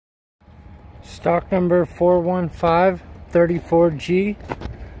Stock number 41534G.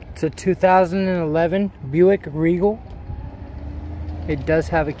 It's a 2011 Buick Regal. It does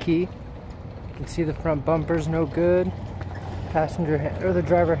have a key. You can see the front bumper's no good. The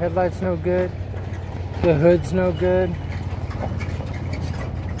driver headlight's no good. The hood's no good.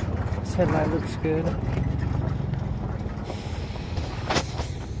 This headlight looks good.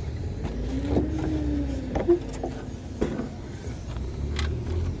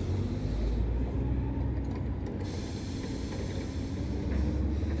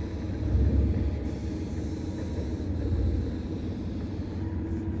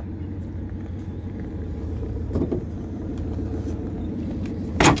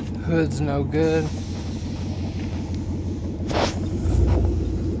 Hood's no good.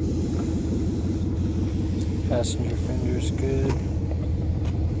 Passenger fender's good.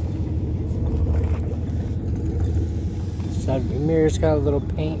 Side view mirror's got a little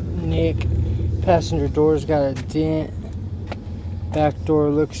paint nick. Passenger door's got a dent. Back door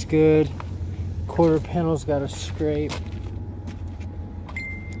looks good. Quarter panel's got a scrape.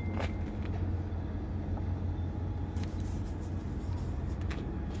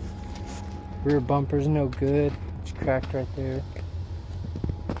 Rear bumper's no good. It's cracked right there.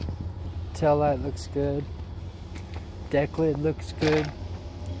 Tail light looks good. Deck lid looks good.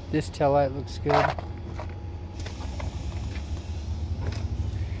 This tail light looks good.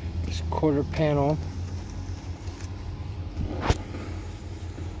 This quarter panel.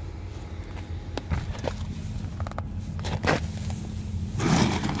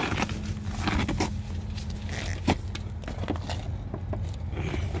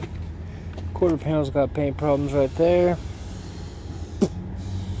 Quarter panel's got paint problems right there.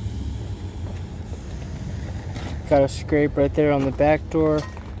 Got a scrape right there on the back door.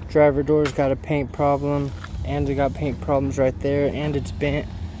 Driver door's got a paint problem, and it got paint problems right there, and it's bent.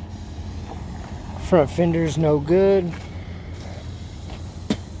 Front fender's no good.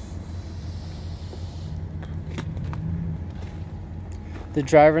 The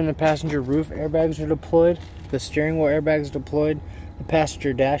driver and the passenger roof airbags are deployed. The steering wheel airbag's deployed. The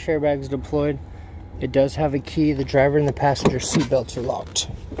passenger dash airbag is deployed. It does have a key. The driver and the passenger seat belts are locked.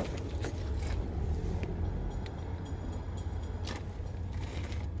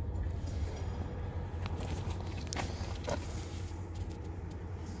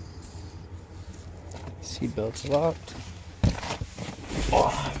 Seat belts locked.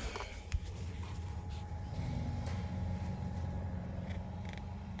 Oh.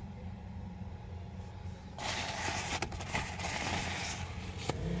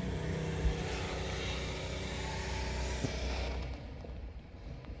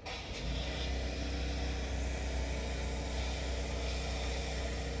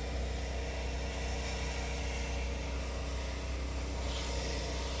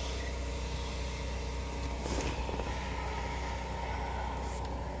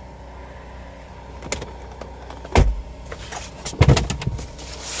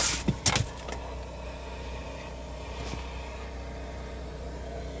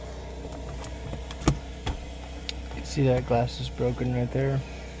 See that glass is broken right there.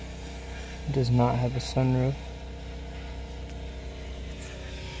 It does not have a sunroof.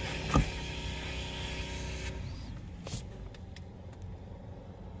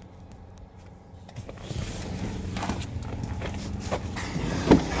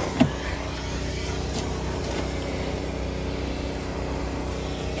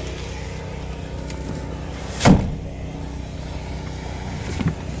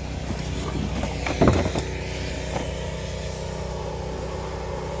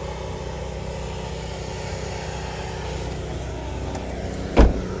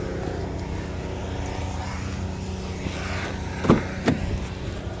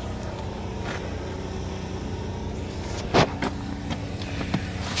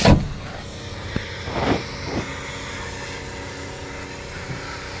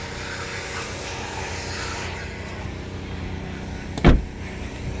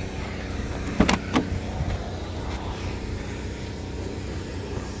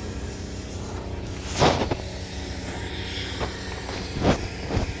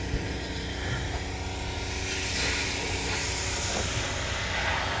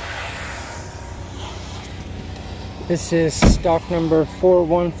 This is stock number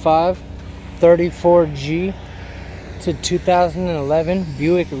 41534G. It's a 2011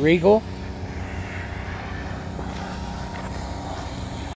 Buick Regal.